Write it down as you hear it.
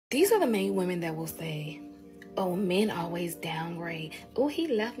These are the main women that will say, oh, men always downgrade. Oh, he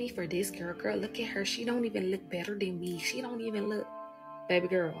left me for this girl. Girl, look at her. She don't even look better than me. She don't even look. Baby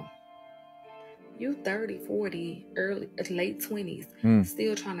girl, you 30, 40, early, late 20s,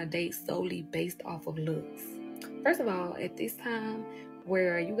 still trying to date solely based off of looks. First of all, at this time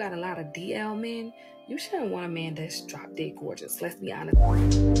where you got a lot of DL men, you shouldn't want a man that's drop dead gorgeous. Let's be honest.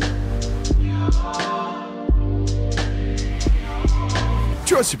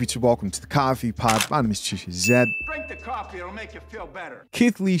 Trust people, welcome to the Coffee Pod. My name is Trisha Zed. Drink the coffee, it'll make you feel better.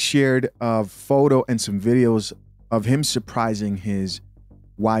 Keith Lee shared a photo and some videos of him surprising his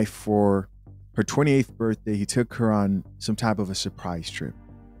wife for her 28th birthday. He took her on some type of a surprise trip.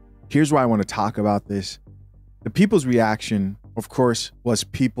 Here's why I want to talk about this. The people's reaction, of course, was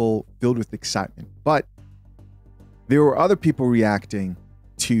people filled with excitement, but there were other people reacting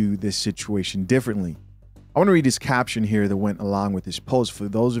to this situation differently. I want to read his caption here that went along with his post. For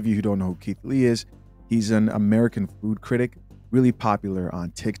those of you who don't know who Keith Lee is, he's an American food critic, really popular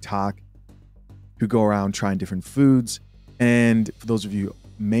on TikTok, who go around trying different foods. And for those of you who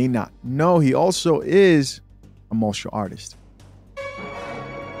may not know, he also is a martial artist.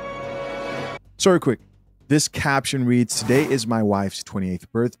 Sorry, quick. This caption reads, "Today is my wife's 28th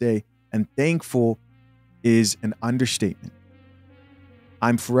birthday, and thankful is an understatement.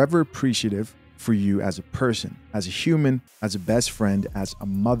 I'm forever appreciative for you as a person, as a human, as a best friend, as a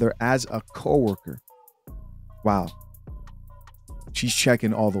mother, as a coworker." Wow. She's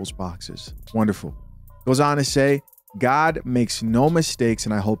checking all those boxes. Wonderful. Goes on to say, "God makes no mistakes,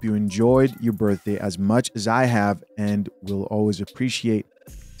 and I hope you enjoyed your birthday as much as I have and will always appreciate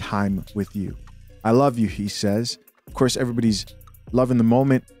time with you. I love you," he says. Of course, everybody's loving the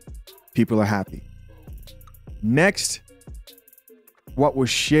moment. People are happy. Next, what was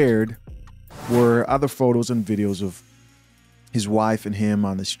shared were other photos and videos of his wife and him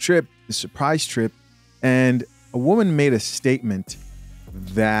on this trip, this surprise trip. And a woman made a statement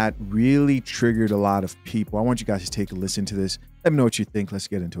that really triggered a lot of people. I want you guys to take a listen to this. Let me know what you think. Let's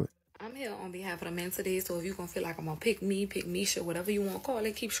get into it. I'm here on behalf of the men today, so if you're going to feel like I'm going to pick me, shit, whatever you want to call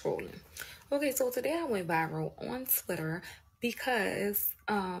it, keep scrolling. Okay, so today I went viral on Twitter because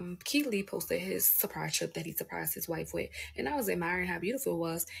Keith Lee posted his surprise trip that he surprised his wife with. And I was admiring how beautiful it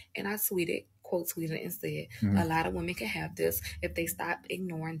was. And I quote tweeted and said, a lot of women can have this if they stop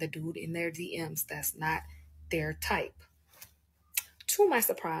ignoring the dude in their DMs that's not their type. To my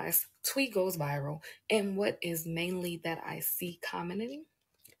surprise, tweet goes viral. And what is mainly that I see commenting?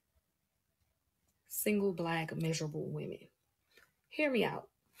 Single, black, miserable women. Hear me out.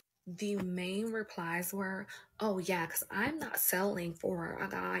 The main replies were, "Oh yeah, because I'm not settling for a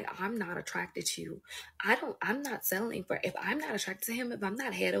guy I'm not attracted to. I'm not settling for, if I'm not attracted to him, if I'm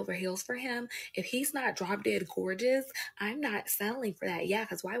not head over heels for him, if he's not drop dead gorgeous, I'm not settling for that. Yeah,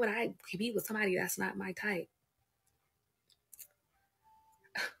 because why would I be with somebody that's not my type?"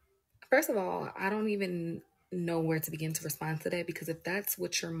 First of all, I don't even know where to begin to respond to that, because if that's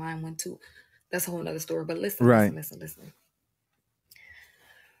what your mind went to, that's a whole nother story. But listen.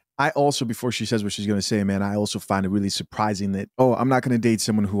 I also, before she says what she's going to say, man, I also find it really surprising that, oh, I'm not going to date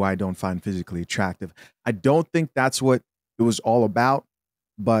someone who I don't find physically attractive. I don't think that's what it was all about,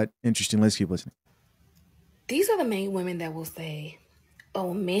 but interesting. Let's keep listening. These are the main women that will say,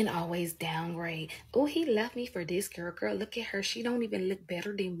 oh, men always downgrade. Oh, he left me for this girl. Girl, look at her. She don't even look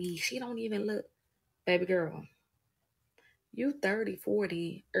better than me. She don't even look. Baby girl, you 30,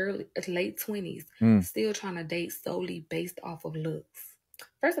 40, late 20s, still trying to date solely based off of looks.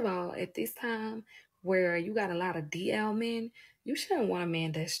 First of all, at this time where you got a lot of DL men, you shouldn't want a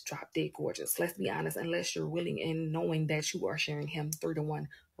man that's drop dead gorgeous. Let's be honest, unless you're willing and knowing that you are sharing him 3-to-1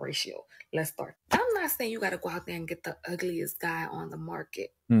 ratio. Let's start. I'm not saying you got to go out there and get the ugliest guy on the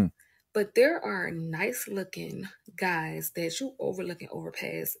market. But there are nice looking guys that you overlook and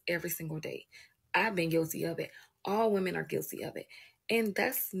overpass every single day. I've been guilty of it. All women are guilty of it. And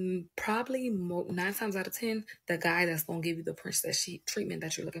that's probably 9 times out of 10, the guy that's going to give you the princess treatment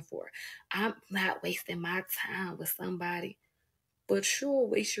that you're looking for. I'm not wasting my time with somebody, but you'll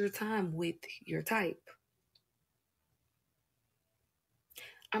waste your time with your type.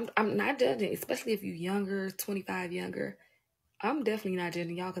 I'm not judging, especially if you're younger, 25 younger. I'm definitely not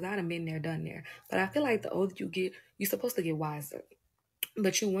judging y'all, because I done been there, done there. But I feel like the older you get, you're supposed to get wiser.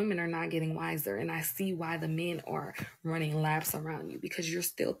 But you women are not getting wiser, and I see why the men are running laps around you, because you're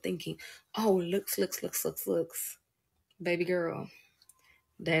still thinking, oh, looks. Baby girl,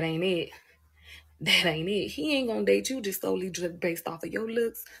 that ain't it. That ain't it. He ain't gonna date you just solely based off of your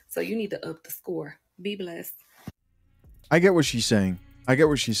looks, so you need to up the score. Be blessed. I get what she's saying. I get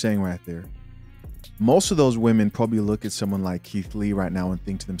what she's saying right there. most of those women probably look at someone like Keith Lee right now and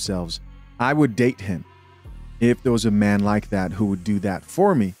think to themselves, I would date him if there was a man like that who would do that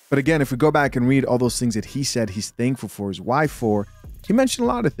for me. But again, if we go back and read all those things that he said he's thankful for his wife for, he mentioned a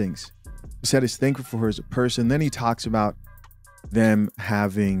lot of things. He said he's thankful for her as a person. Then he talks about them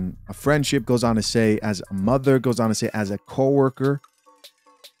having a friendship, goes on to say as a mother, goes on to say as a co-worker.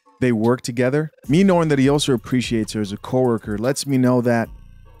 They work together. Me knowing that he also appreciates her as a co-worker lets me know that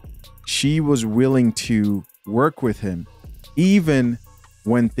she was willing to work with him even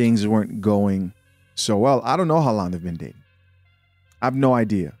when things weren't going so well. I don't know how long they've been dating. I have no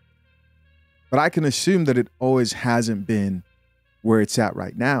idea. But I can assume that it always hasn't been where it's at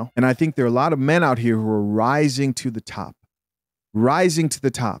right now. And I think there are a lot of men out here who are rising to the top.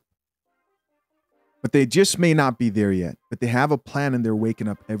 But they just may not be there yet. But they have a plan and they're waking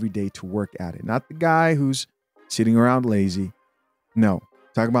up every day to work at it. Not the guy who's sitting around lazy. No.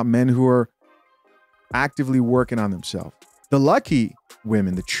 Talking about men who are actively working on themselves. The lucky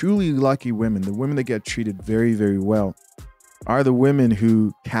women, the truly lucky women, the women that get treated very, very well, are the women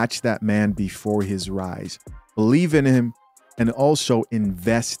who catch that man before his rise, believe in him, and also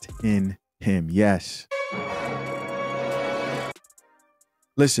invest in him. Yes.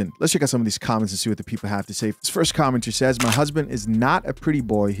 Listen, let's check out some of these comments and see what the people have to say. This first commenter says, my husband is not a pretty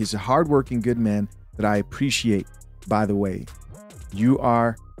boy. He's a hardworking, good man that I appreciate. By the way, you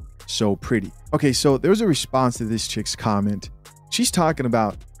are so pretty. Okay, so there was a response to this chick's comment. She's talking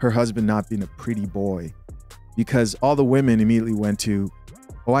about her husband not being a pretty boy because all the women immediately went to,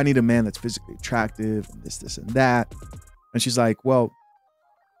 oh, I need a man that's physically attractive, and this, and that. And she's like, well,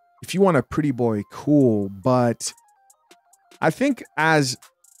 if you want a pretty boy, cool. But I think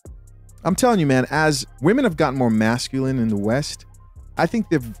I'm telling you, man, as women have gotten more masculine in the West, I think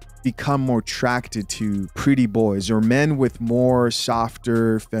they've become more attracted to pretty boys or men with more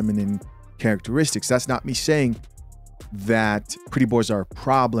softer, feminine characteristics. That's not me saying that pretty boys are a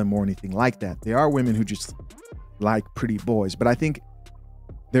problem or anything like that. There are women who just like pretty boys. But I think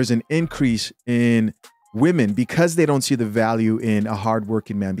there's an increase in women because they don't see the value in a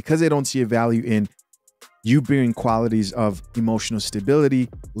hardworking man, because they don't see a value in you bringing qualities of emotional stability,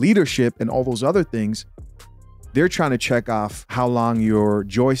 leadership, and all those other things. They're trying to check off how long your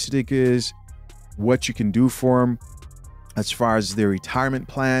joystick is, what you can do for them as far as their retirement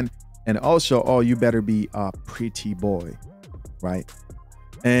plan, and also, oh, you better be a pretty boy, right?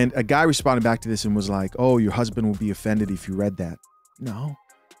 And a guy responded back to this and was like, oh, your husband will be offended if you read that. No,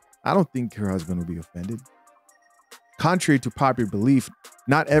 I don't think her husband will be offended. Contrary to popular belief,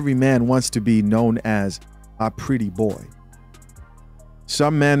 not every man wants to be known as a pretty boy.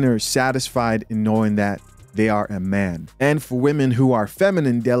 Some men are satisfied in knowing that they are a man. And for women who are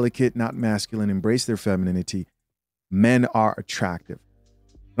feminine, delicate, not masculine, embrace their femininity, men are attractive.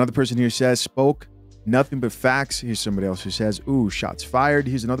 Another person here says, spoke nothing but facts. Here's somebody else who says, ooh, shots fired.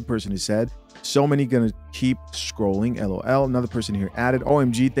 Here's another person who said, so many gonna keep scrolling, LOL. Another person here added,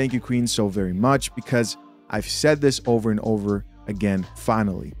 OMG, thank you, Queen, so very much, because I've said this over and over again,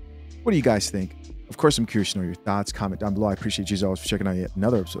 finally. What do you guys think? Of course, I'm curious to know your thoughts. Comment down below. I appreciate you as always for checking out yet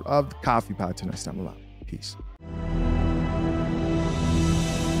another episode of the Coffee Pod. Till next time, a lot. Peace.